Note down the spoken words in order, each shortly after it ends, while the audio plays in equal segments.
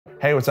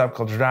Hey, what's up,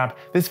 Culture Drop?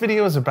 This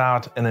video is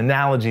about an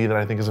analogy that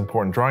I think is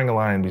important, drawing a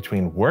line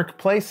between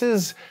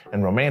workplaces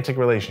and romantic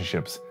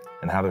relationships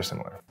and how they're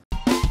similar.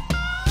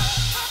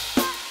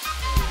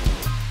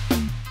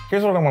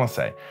 Here's what I want to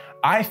say.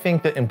 I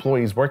think that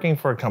employees working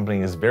for a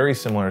company is very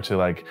similar to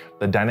like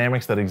the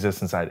dynamics that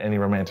exist inside any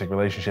romantic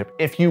relationship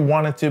if you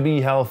want it to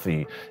be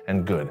healthy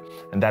and good.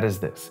 And that is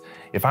this.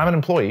 If I'm an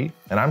employee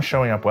and I'm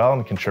showing up well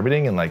and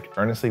contributing and like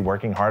earnestly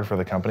working hard for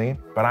the company,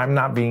 but I'm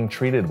not being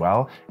treated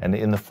well, and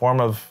in the form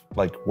of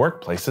like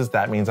workplaces,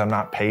 that means I'm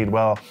not paid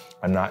well,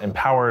 I'm not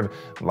empowered,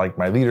 like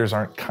my leaders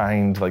aren't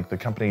kind, like the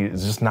company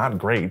is just not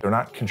great, they're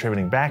not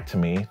contributing back to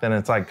me, then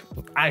it's like,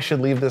 I should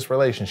leave this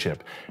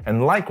relationship.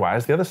 And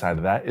likewise, the other side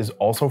of that is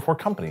also for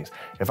companies.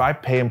 If I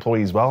pay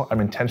employees well, I'm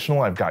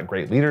intentional, I've got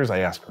great leaders, I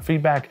ask for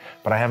feedback,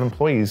 but I have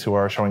employees who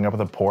are showing up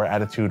with a poor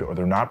attitude or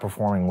they're not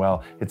performing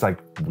well, it's like,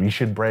 we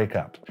should break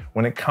up.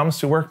 When it comes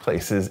to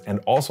workplaces and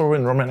also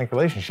in romantic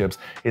relationships,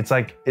 it's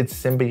like, it's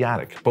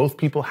symbiotic. Both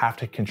people have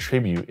to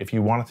contribute if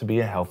you want it to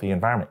be a healthy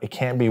environment. It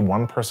can't be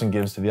one person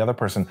gives to the other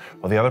person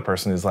while the other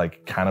person is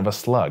like kind of a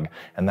slug.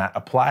 And that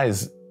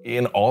applies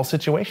in all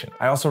situations.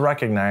 I also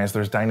recognize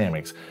there's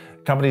dynamics.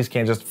 Companies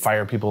can't just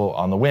fire people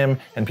on the whim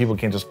and people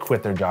can't just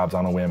quit their jobs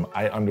on a whim.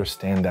 I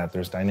understand that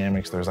there's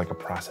dynamics, there's like a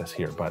process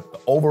here,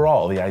 but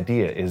overall the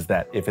idea is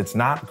that if it's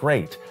not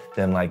great,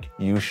 then like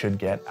you should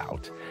get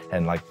out.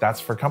 And like that's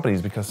for companies,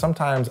 because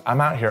sometimes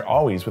I'm out here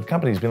always with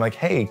companies being like,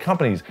 hey,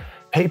 companies,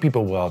 pay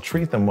people well,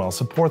 treat them well,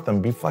 support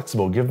them, be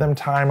flexible, give them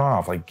time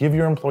off, like give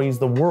your employees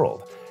the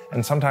world.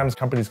 And sometimes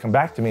companies come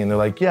back to me and they're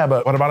like, yeah,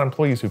 but what about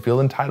employees who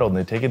feel entitled and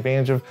they take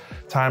advantage of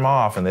time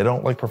off and they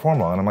don't like perform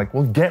well? And I'm like,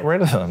 well, get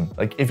rid of them.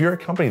 Like if you're a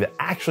company that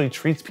actually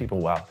treats people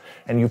well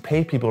and you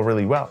pay people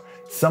really well,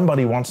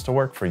 somebody wants to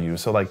work for you.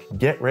 So like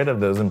get rid of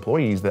those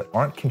employees that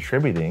aren't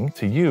contributing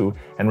to you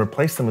and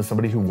replace them with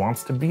somebody who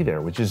wants to be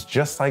there, which is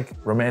just like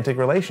romantic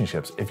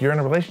relationships. If you're in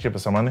a relationship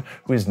with someone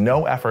who is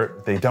no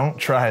effort, they don't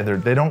try,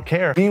 they don't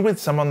care, be with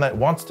someone that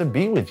wants to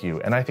be with you.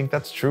 And I think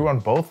that's true on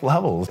both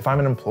levels. If I'm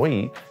an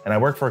employee and I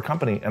work for a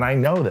company and I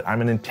know that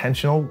I'm an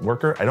intentional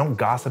worker, I don't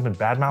gossip and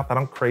badmouth, I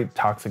don't create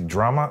toxic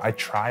drama, I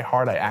try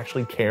hard, I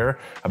actually care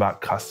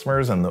about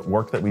customers and the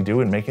work that we do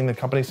in making the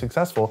company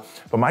successful,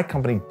 but my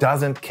company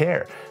doesn't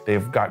care.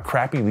 They've got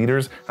crappy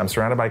leaders. I'm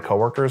surrounded by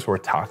coworkers who are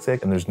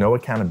toxic and there's no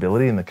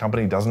accountability and the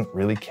company doesn't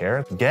really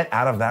care. Get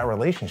out of that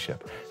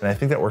relationship. And I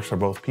think that works for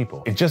both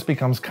people. It just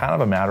becomes kind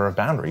of a matter of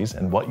boundaries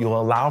and what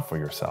you'll allow for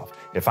yourself.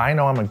 If I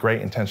know I'm a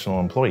great intentional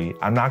employee,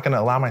 I'm not going to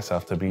allow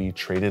myself to be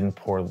treated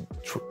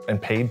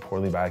and paid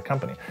poorly by a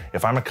company.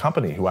 If I'm a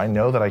company who I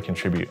know that I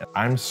contribute,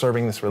 I'm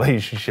serving this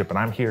relationship and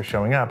I'm here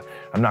showing up,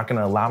 I'm not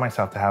going to allow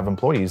myself to have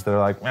employees that are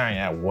like,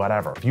 yeah,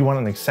 whatever. If you want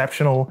an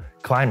exceptional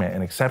climate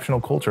and exceptional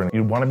culture and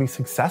you want to be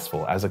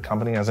successful as a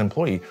company, as an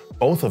employee,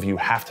 both of you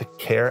have to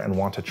care and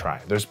want to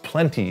try. There's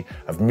plenty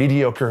of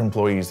mediocre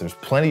employees. There's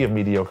plenty of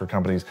mediocre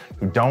companies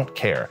who don't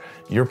care.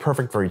 You're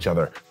perfect for each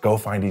other. Go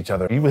find each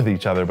other, be with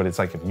each other. But it's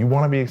like, if you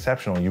want to be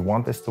exceptional, you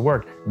want this to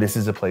work, this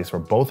is a place where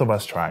both of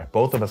us try,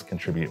 both of us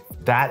contribute.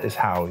 That is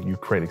how you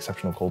create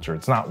exceptional culture.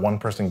 It's not one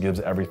person gives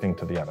everything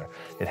to the other.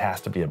 It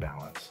has to be a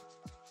balance.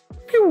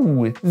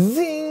 Pew,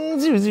 zing,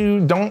 zoo,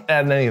 zoo. Don't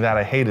add any of that,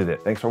 I hated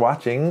it. Thanks for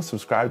watching,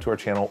 subscribe to our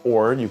channel,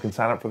 or you can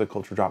sign up for the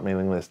Culture Drop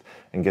mailing list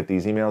and get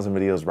these emails and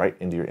videos right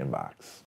into your inbox.